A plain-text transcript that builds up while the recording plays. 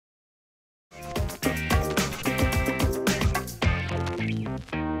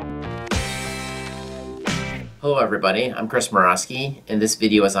Hello everybody, I'm Chris Morosky, and this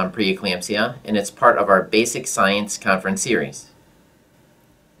video is on preeclampsia, and it's part of our Basic Science Conference series.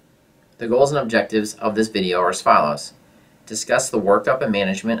 The goals and objectives of this video are as follows. Discuss the workup and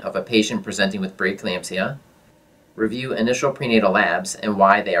management of a patient presenting with preeclampsia, review initial prenatal labs and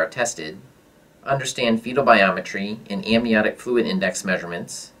why they are tested, understand fetal biometry and amniotic fluid index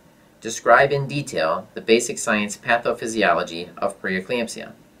measurements, describe in detail the basic science pathophysiology of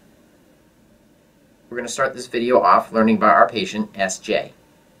preeclampsia. We're going to start this video off learning about our patient, SJ.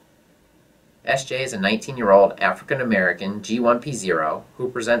 SJ is a 19-year-old African-American G1P0 who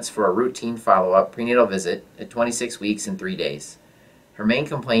presents for a routine follow-up prenatal visit at 26 weeks and 3 days. Her main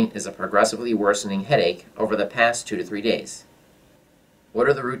complaint is a progressively worsening headache over the past 2 to 3 days. What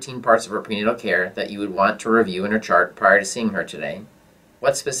are the routine parts of her prenatal care that you would want to review in her chart prior to seeing her today?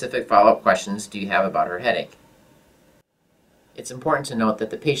 What specific follow-up questions do you have about her headache? It's important to note that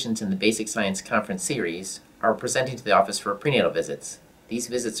the patients in the Basic Science Conference series are presenting to the office for prenatal visits. These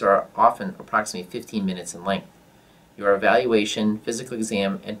visits are often approximately 15 minutes in length. Your evaluation, physical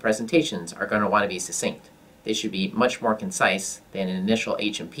exam, and presentations are going to want to be succinct. They should be much more concise than an initial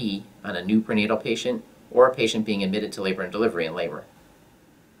H&P on a new prenatal patient or a patient being admitted to labor and delivery in labor.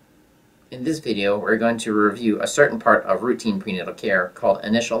 In this video, we're going to review a certain part of routine prenatal care called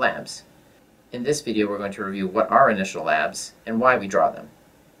initial labs. In this video, we're going to review what are initial labs and why we draw them.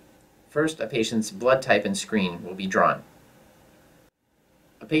 First, a patient's blood type and screen will be drawn.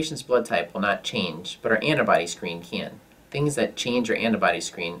 A patient's blood type will not change, but our antibody screen can. Things that change our antibody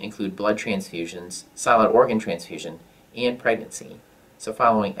screen include blood transfusions, solid organ transfusion, and pregnancy. So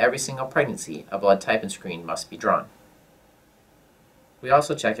following every single pregnancy, a blood type and screen must be drawn. We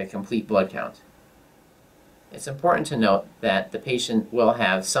also check a complete blood count. It's important to note that the patient will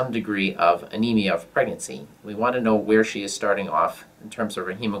have some degree of anemia of pregnancy. We want to know where she is starting off in terms of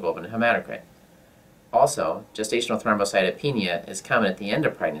her hemoglobin and hematocrit. Also, gestational thrombocytopenia is common at the end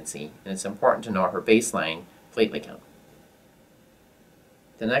of pregnancy, and it's important to know her baseline platelet count.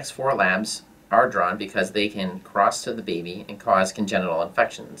 The next 4 labs are drawn because they can cross to the baby and cause congenital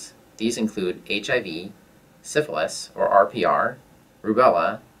infections. These include HIV, syphilis or RPR,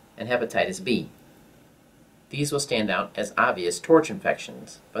 rubella, and hepatitis B. These will stand out as obvious torch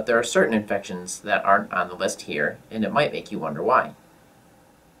infections, but there are certain infections that aren't on the list here, and it might make you wonder why.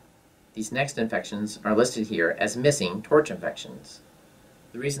 These next infections are listed here as missing torch infections.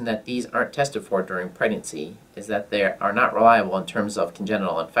 The reason that these aren't tested for during pregnancy is that they are not reliable in terms of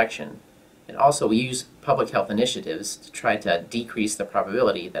congenital infection, and also we use public health initiatives to try to decrease the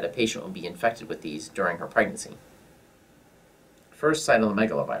probability that a patient will be infected with these during her pregnancy. First,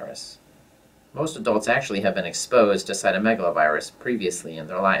 cytomegalovirus. Most adults actually have been exposed to cytomegalovirus previously in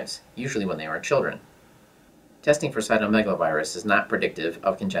their lives, usually when they were children. Testing for cytomegalovirus is not predictive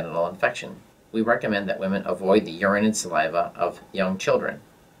of congenital infection. We recommend that women avoid the urine and saliva of young children.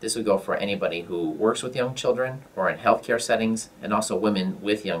 This would go for anybody who works with young children or in healthcare settings, and also women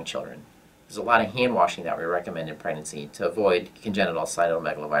with young children. There's a lot of hand washing that we recommend in pregnancy to avoid congenital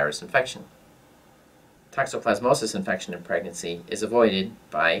cytomegalovirus infection. Toxoplasmosis infection in pregnancy is avoided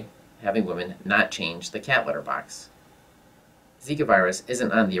by having women not change the cat litter box. Zika virus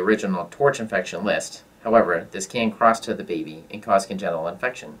isn't on the original torch infection list. However, this can cross to the baby and cause congenital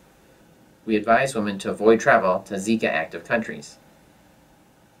infection. We advise women to avoid travel to Zika active countries.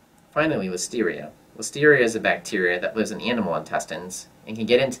 Finally, listeria. Listeria is a bacteria that lives in animal intestines and can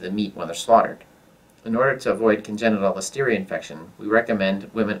get into the meat when they're slaughtered. In order to avoid congenital listeria infection, we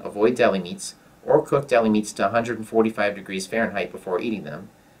recommend women avoid deli meats or cook deli meats to 145 degrees Fahrenheit before eating them.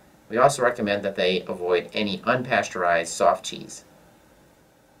 We also recommend that they avoid any unpasteurized soft cheese.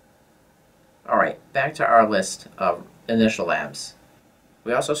 Alright, back to our list of initial labs.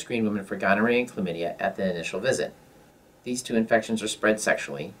 We also screen women for gonorrhea and chlamydia at the initial visit. These 2 infections are spread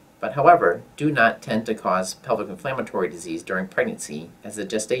sexually, but however, do not tend to cause pelvic inflammatory disease during pregnancy as the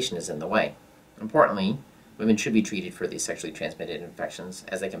gestation is in the way. Importantly, women should be treated for these sexually transmitted infections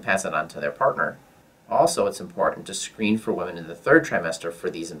as they can pass it on to their partner. Also, it's important to screen for women in the 3rd trimester for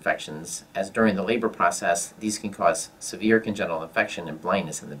these infections, as during the labor process, these can cause severe congenital infection and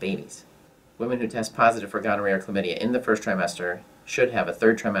blindness in the babies. Women who test positive for gonorrhea or chlamydia in the 1st trimester should have a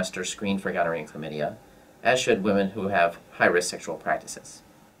 3rd trimester screen for gonorrhea and chlamydia, as should women who have high-risk sexual practices.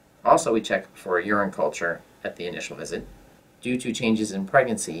 Also, we check for a urine culture at the initial visit. Due to changes in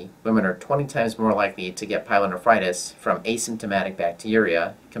pregnancy, women are 20 times more likely to get pyelonephritis from asymptomatic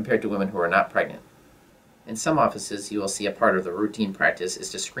bacteria compared to women who are not pregnant. In some offices, you will see a part of the routine practice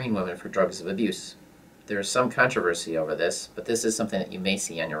is to screen women for drugs of abuse. There is some controversy over this, but this is something that you may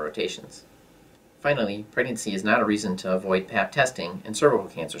see on your rotations. Finally, pregnancy is not a reason to avoid Pap testing and cervical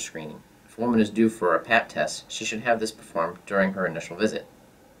cancer screening. If a woman is due for a Pap test, she should have this performed during her initial visit.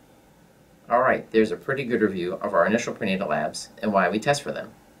 Alright, there's a pretty good review of our initial prenatal labs and why we test for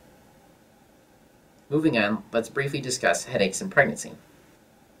them. Moving on, let's briefly discuss headaches in pregnancy.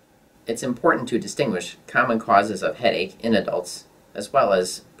 It's important to distinguish common causes of headache in adults, as well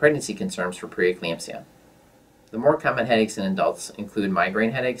as pregnancy concerns for preeclampsia. The more common headaches in adults include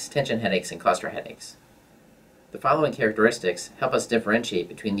migraine headaches, tension headaches, and cluster headaches. The following characteristics help us differentiate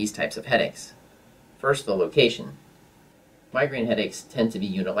between these types of headaches. First, the location. Migraine headaches tend to be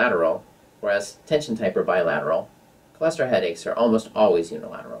unilateral, whereas tension type are bilateral. Cluster headaches are almost always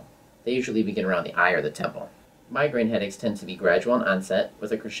unilateral. They usually begin around the eye or the temple. Migraine headaches tend to be gradual in onset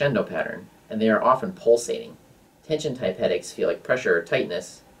with a crescendo pattern, and they are often pulsating. Tension type headaches feel like pressure or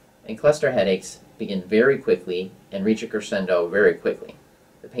tightness, and cluster headaches begin very quickly and reach a crescendo very quickly.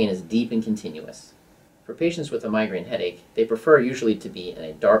 The pain is deep and continuous. For patients with a migraine headache, they prefer usually to be in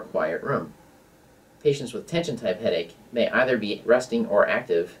a dark, quiet room. Patients with tension type headache may either be resting or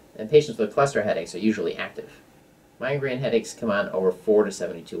active, and patients with cluster headaches are usually active. Migraine headaches come on over 4 to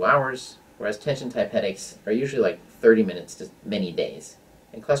 72 hours, whereas tension type headaches are usually like 30 minutes to many days,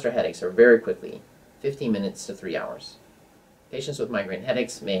 and cluster headaches are very quickly, 15 minutes to 3 hours. Patients with migraine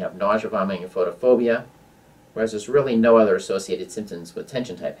headaches may have nausea, vomiting, and photophobia, whereas there's really no other associated symptoms with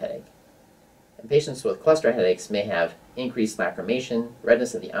tension type headache. And patients with cluster headaches may have increased lacrimation,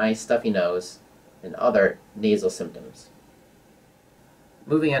 redness of the eye, stuffy nose, and other nasal symptoms.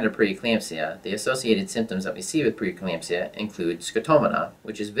 Moving on to preeclampsia, the associated symptoms that we see with preeclampsia include scotomata,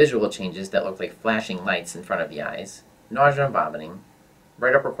 which is visual changes that look like flashing lights in front of the eyes, nausea and vomiting,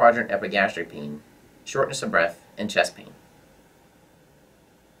 right upper quadrant epigastric pain, shortness of breath, and chest pain.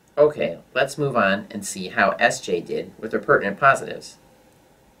 Okay, let's move on and see how SJ did with her pertinent positives.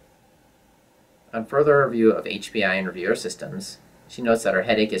 On further review of HPI and reviewer systems, she notes that her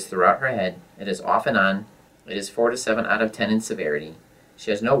headache is throughout her head, it is off and on, it is 4 to 7 out of 10 in severity,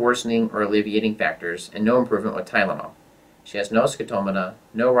 she has no worsening or alleviating factors, and no improvement with Tylenol. She has no scotomata,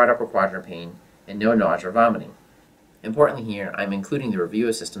 no right upper quadrant pain, and no nausea or vomiting. Importantly here, I'm including the review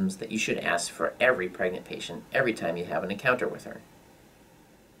of systems that you should ask for every pregnant patient every time you have an encounter with her.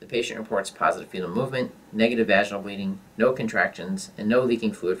 The patient reports positive fetal movement, negative vaginal bleeding, no contractions, and no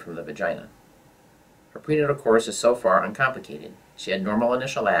leaking fluid from the vagina. Her prenatal course is so far uncomplicated. She had normal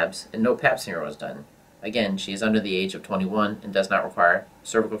initial labs, and no Pap smear was done. Again, she is under the age of 21 and does not require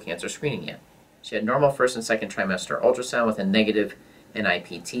cervical cancer screening yet. She had normal first and second trimester ultrasound with a negative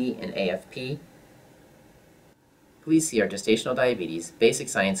NIPT and AFP. Please see our Gestational Diabetes Basic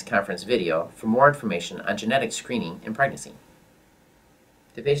Science Conference video for more information on genetic screening in pregnancy.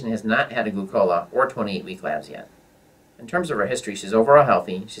 The patient has not had a glucola or 28-week labs yet. In terms of her history, she's overall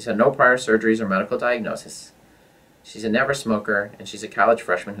healthy. She's had no prior surgeries or medical diagnosis. She's a never smoker, and she's a college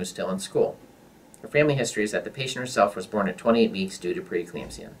freshman who's still in school. Her family history is that the patient herself was born at 28 weeks due to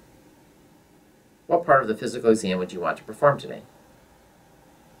preeclampsia. What part of the physical exam would you want to perform today?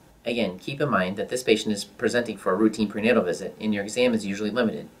 Again, keep in mind that this patient is presenting for a routine prenatal visit and your exam is usually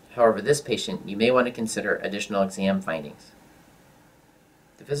limited. However, this patient, you may want to consider additional exam findings.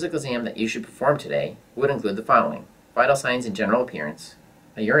 The physical exam that you should perform today would include the following: vital signs and general appearance,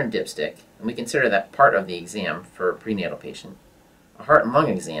 a urine dipstick, and we consider that part of the exam for a prenatal patient, a heart and lung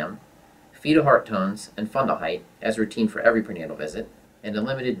exam, fetal heart tones and fundal height, as routine for every prenatal visit, and a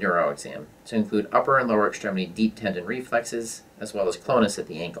limited neuro exam, to include upper and lower extremity deep tendon reflexes, as well as clonus at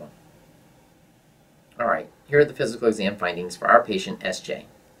the ankle. Alright, here are the physical exam findings for our patient SJ.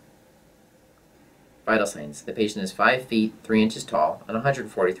 Vital signs. The patient is 5 feet 3 inches tall and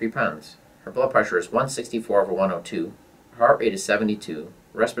 143 pounds. Her blood pressure is 164/102, her heart rate is 72,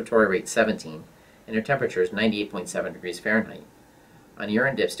 respiratory rate 17, and her temperature is 98.7 degrees Fahrenheit. On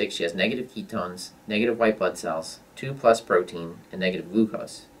urine dipstick, she has negative ketones, negative white blood cells, 2+ protein, and negative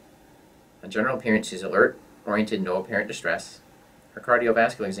glucose. On general appearance, she's alert, oriented, no apparent distress. Her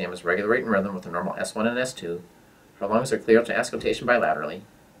cardiovascular exam is regular rate and rhythm with a normal S1 and S2. Her lungs are clear to auscultation bilaterally.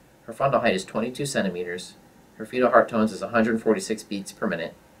 Her fundal height is 22 centimeters. Her fetal heart tones is 146 beats per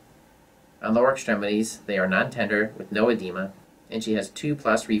minute. On lower extremities, they are non-tender with no edema, and she has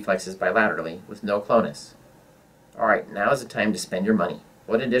 2+ reflexes bilaterally with no clonus. Alright, now is the time to spend your money.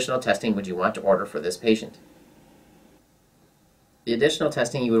 What additional testing would you want to order for this patient? The additional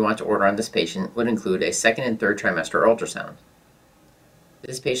testing you would want to order on this patient would include a second and third trimester ultrasound.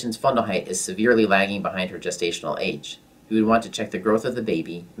 This patient's fundal height is severely lagging behind her gestational age. You would want to check the growth of the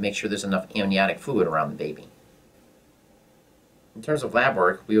baby and make sure there's enough amniotic fluid around the baby. In terms of lab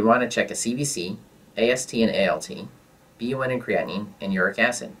work, we would want to check a CBC, AST and ALT, BUN and creatinine, and uric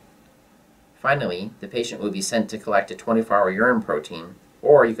acid. Finally, the patient would be sent to collect a 24-hour urine protein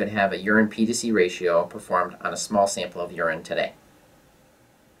or you could have a urine P to C ratio performed on a small sample of urine today.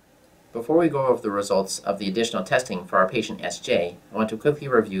 Before we go over the results of the additional testing for our patient SJ, I want to quickly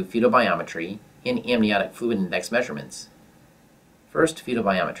review fetal biometry and amniotic fluid index measurements. First, fetal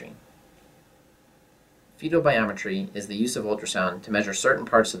biometry. Fetal biometry is the use of ultrasound to measure certain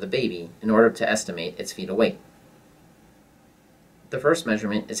parts of the baby in order to estimate its fetal weight. The first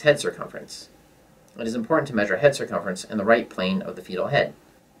measurement is head circumference. It is important to measure head circumference in the right plane of the fetal head.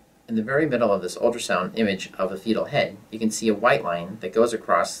 In the very middle of this ultrasound image of the fetal head, you can see a white line that goes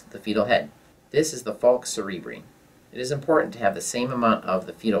across the fetal head. This is the falx cerebri. It is important to have the same amount of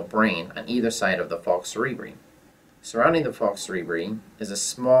the fetal brain on either side of the falx cerebri. Surrounding the falx cerebri is a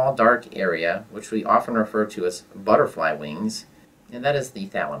small dark area which we often refer to as butterfly wings, and that is the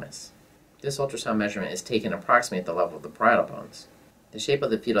thalamus. This ultrasound measurement is taken approximately at the level of the parietal bones. The shape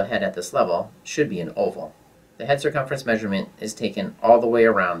of the fetal head at this level should be an oval. The head circumference measurement is taken all the way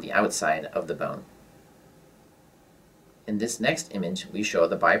around the outside of the bone. In this next image, we show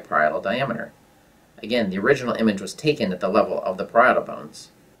the biparietal diameter. Again, the original image was taken at the level of the parietal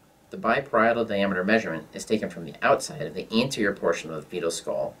bones. The biparietal diameter measurement is taken from the outside of the anterior portion of the fetal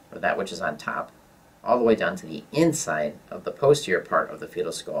skull, or that which is on top, all the way down to the inside of the posterior part of the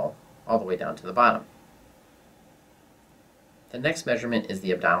fetal skull, all the way down to the bottom. The next measurement is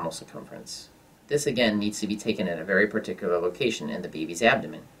the abdominal circumference. This again needs to be taken at a very particular location in the baby's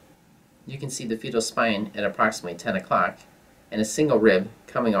abdomen. You can see the fetal spine at approximately 10 o'clock and a single rib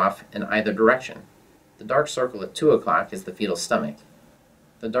coming off in either direction. The dark circle at 2 o'clock is the fetal stomach.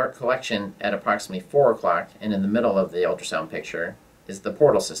 The dark collection at approximately 4 o'clock and in the middle of the ultrasound picture is the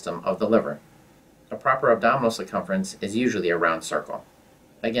portal system of the liver. A proper abdominal circumference is usually a round circle.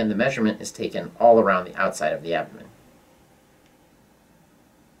 Again, the measurement is taken all around the outside of the abdomen.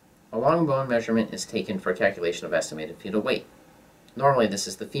 A long bone measurement is taken for calculation of estimated fetal weight. Normally this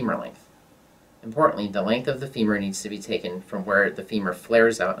is the femur length. Importantly, the length of the femur needs to be taken from where the femur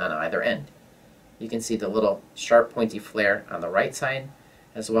flares out on either end. You can see the little sharp pointy flare on the right side,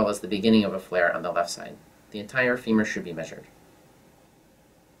 as well as the beginning of a flare on the left side. The entire femur should be measured.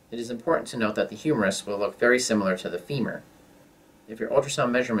 It is important to note that the humerus will look very similar to the femur. If your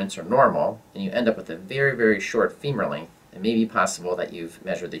ultrasound measurements are normal and you end up with a very, very short femur length, it may be possible that you've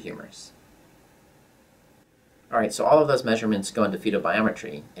measured the humerus. Alright, so all of those measurements go into fetal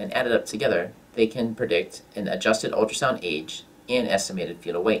biometry, and added up together, they can predict an adjusted ultrasound age and estimated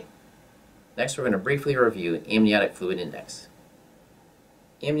fetal weight. Next, we're going to briefly review amniotic fluid index.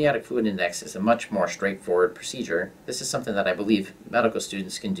 Amniotic fluid index is a much more straightforward procedure. This is something that I believe medical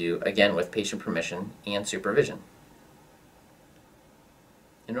students can do, again, with patient permission and supervision.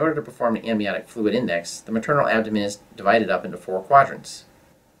 In order to perform an amniotic fluid index, the maternal abdomen is divided up into 4 quadrants.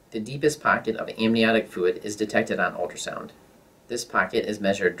 The deepest pocket of amniotic fluid is detected on ultrasound. This pocket is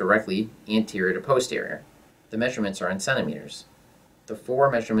measured directly anterior to posterior. The measurements are in centimeters. The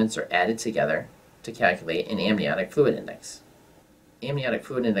 4 measurements are added together to calculate an amniotic fluid index. Amniotic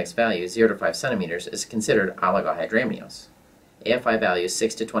fluid index value 0 to 5 centimeters is considered oligohydramnios. AFI values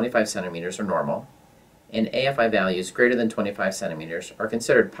 6 to 25 centimeters are normal, and AFI values greater than 25 centimeters are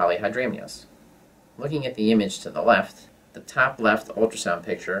considered polyhydramnios. Looking at the image to the left, the top left ultrasound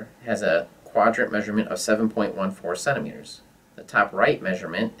picture has a quadrant measurement of 7.14 centimeters. The top right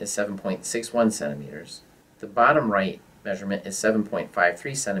measurement is 7.61 centimeters. The bottom right measurement is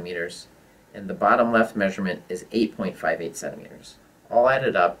 7.53 centimeters, and the bottom left measurement is 8.58 centimeters. All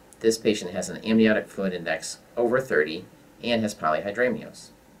added up, this patient has an amniotic fluid index over 30 and has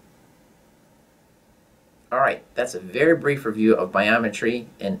polyhydramnios. Alright, that's a very brief review of biometry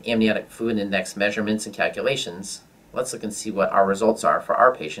and amniotic fluid index measurements and calculations. Let's look and see what our results are for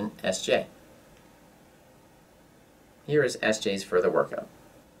our patient, SJ. Here is SJ's further workup.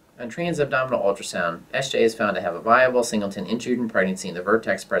 On transabdominal ultrasound, SJ is found to have a viable singleton intrauterine pregnancy in the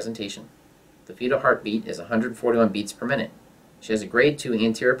vertex presentation. The fetal heartbeat is 141 beats per minute. She has a grade 2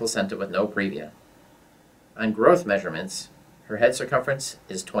 anterior placenta with no previa. On growth measurements, her head circumference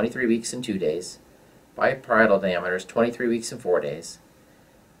is 23 weeks and 2 days. Biparietal diameter is 23 weeks and 4 days.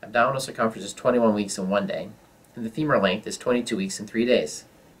 Abdominal circumference is 21 weeks and 1 day. And the femur length is 22 weeks and 3 days.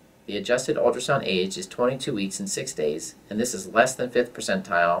 The adjusted ultrasound age is 22 weeks and 6 days, and this is less than 5th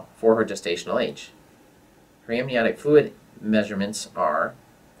percentile for her gestational age. Her amniotic fluid measurements are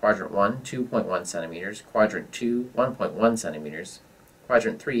quadrant 1, 2.1 centimeters, quadrant 2, 1.1 centimeters,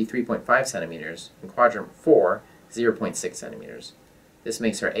 quadrant 3, 3.5 centimeters, and quadrant 4, 0.6 centimeters. This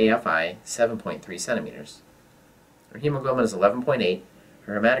makes her AFI 7.3 centimeters. Her hemoglobin is 11.8,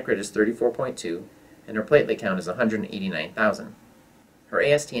 her hematocrit is 34.2, and her platelet count is 189,000. Her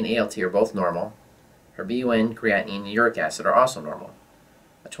AST and ALT are both normal. Her BUN, creatinine, and uric acid are also normal.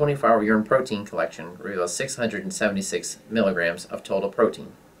 24-hour urine protein collection reveals 676 milligrams of total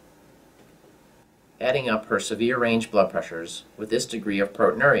protein. Adding up her severe range blood pressures with this degree of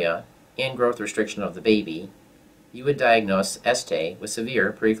proteinuria and growth restriction of the baby, you would diagnose ST with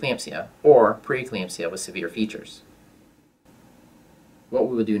severe preeclampsia or preeclampsia with severe features. What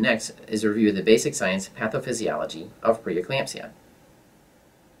we will do next is review the basic science pathophysiology of preeclampsia.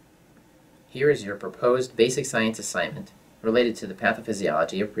 Here is your proposed basic science assignment related to the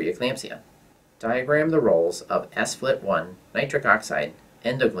pathophysiology of preeclampsia. Diagram the roles of sFlt1, nitric oxide,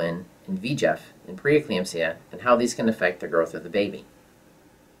 endoglin, and VEGF in preeclampsia and how these can affect the growth of the baby.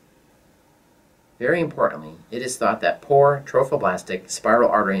 Very importantly, it is thought that poor trophoblastic spiral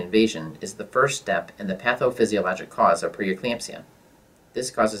artery invasion is the first step in the pathophysiologic cause of preeclampsia.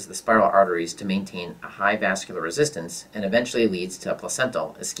 This causes the spiral arteries to maintain a high vascular resistance and eventually leads to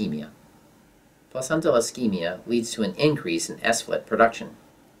placental ischemia. Placental ischemia leads to an increase in sFlt production.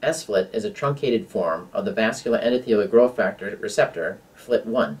 sFlt is a truncated form of the vascular endothelial growth factor receptor,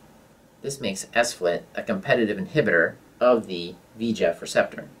 FLT1. This makes sFlt a competitive inhibitor of the VEGF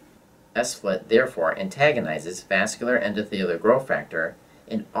receptor. sFlt therefore antagonizes vascular endothelial growth factor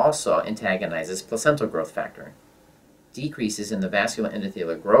and also antagonizes placental growth factor. Decreases in the vascular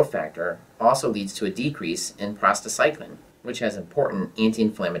endothelial growth factor also leads to a decrease in prostacyclin, which has important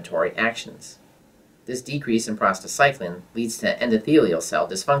anti-inflammatory actions. This decrease in prostacyclin leads to endothelial cell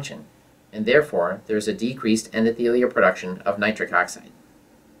dysfunction, and therefore there is a decreased endothelial production of nitric oxide.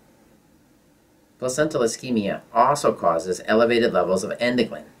 Placental ischemia also causes elevated levels of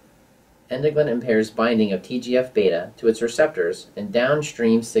endoglin. Endoglin impairs binding of TGF-beta to its receptors and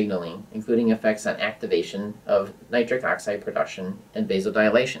downstream signaling, including effects on activation of nitric oxide production and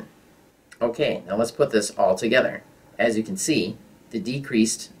vasodilation. Okay, now let's put this all together. As you can see, the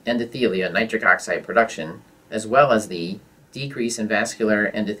decreased endothelial nitric oxide production, as well as the decrease in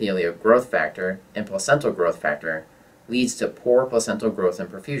vascular endothelial growth factor and placental growth factor, leads to poor placental growth and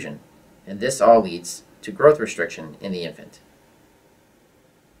perfusion, and this all leads to growth restriction in the infant.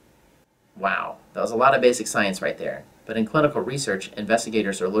 Wow, that was a lot of basic science right there. But in clinical research,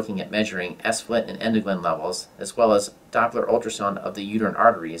 investigators are looking at measuring sFlt and endoglin levels, as well as Doppler ultrasound of the uterine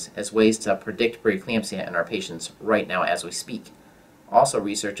arteries as ways to predict preeclampsia in our patients right now as we speak. Also,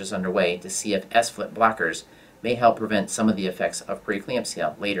 research is underway to see if sFlt blockers may help prevent some of the effects of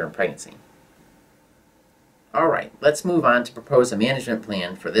preeclampsia later in pregnancy. Alright, let's move on to propose a management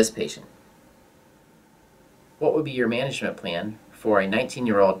plan for this patient. What would be your management plan for a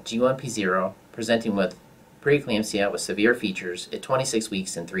 19-year-old G1P0 presenting with preeclampsia with severe features at 26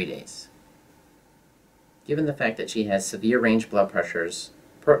 weeks and 3 days? Given the fact that she has severe range blood pressures,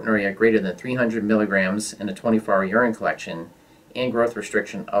 proteinuria greater than 300 milligrams in a 24-hour urine collection, and growth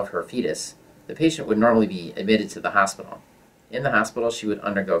restriction of her fetus, the patient would normally be admitted to the hospital. In the hospital, she would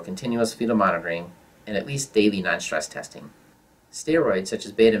undergo continuous fetal monitoring and at least daily non-stress testing. Steroids such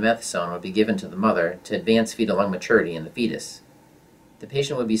as betamethasone would be given to the mother to advance fetal lung maturity in the fetus. The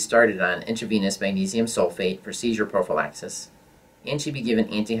patient would be started on intravenous magnesium sulfate for seizure prophylaxis, and she'd be given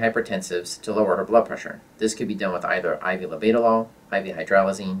antihypertensives to lower her blood pressure. This could be done with either IV labetalol, IV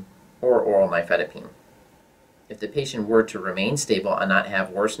hydralazine, or oral nifedipine. If the patient were to remain stable and not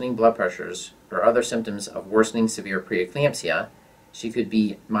have worsening blood pressures or other symptoms of worsening severe preeclampsia, she could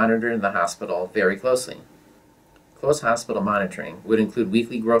be monitored in the hospital very closely. Close hospital monitoring would include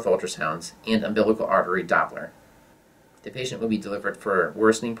weekly growth ultrasounds and umbilical artery Doppler. The patient would be delivered for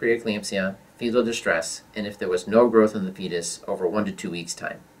worsening preeclampsia, fetal distress, and if there was no growth in the fetus over 1 to 2 weeks'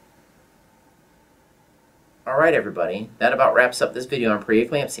 time. Alright everybody, that about wraps up this video on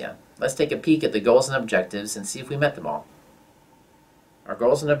preeclampsia. Let's take a peek at the goals and objectives and see if we met them all. Our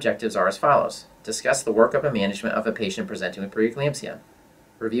goals and objectives are as follows. Discuss the workup and management of a patient presenting with preeclampsia.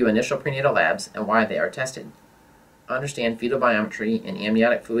 Review initial prenatal labs and why they are tested. Understand fetal biometry and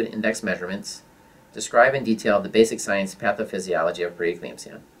amniotic fluid index measurements. Describe in detail the basic science pathophysiology of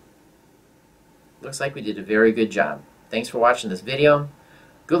preeclampsia. Looks like we did a very good job. Thanks for watching this video.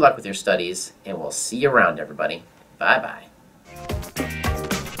 Good luck with your studies, and we'll see you around, everybody. Bye-bye.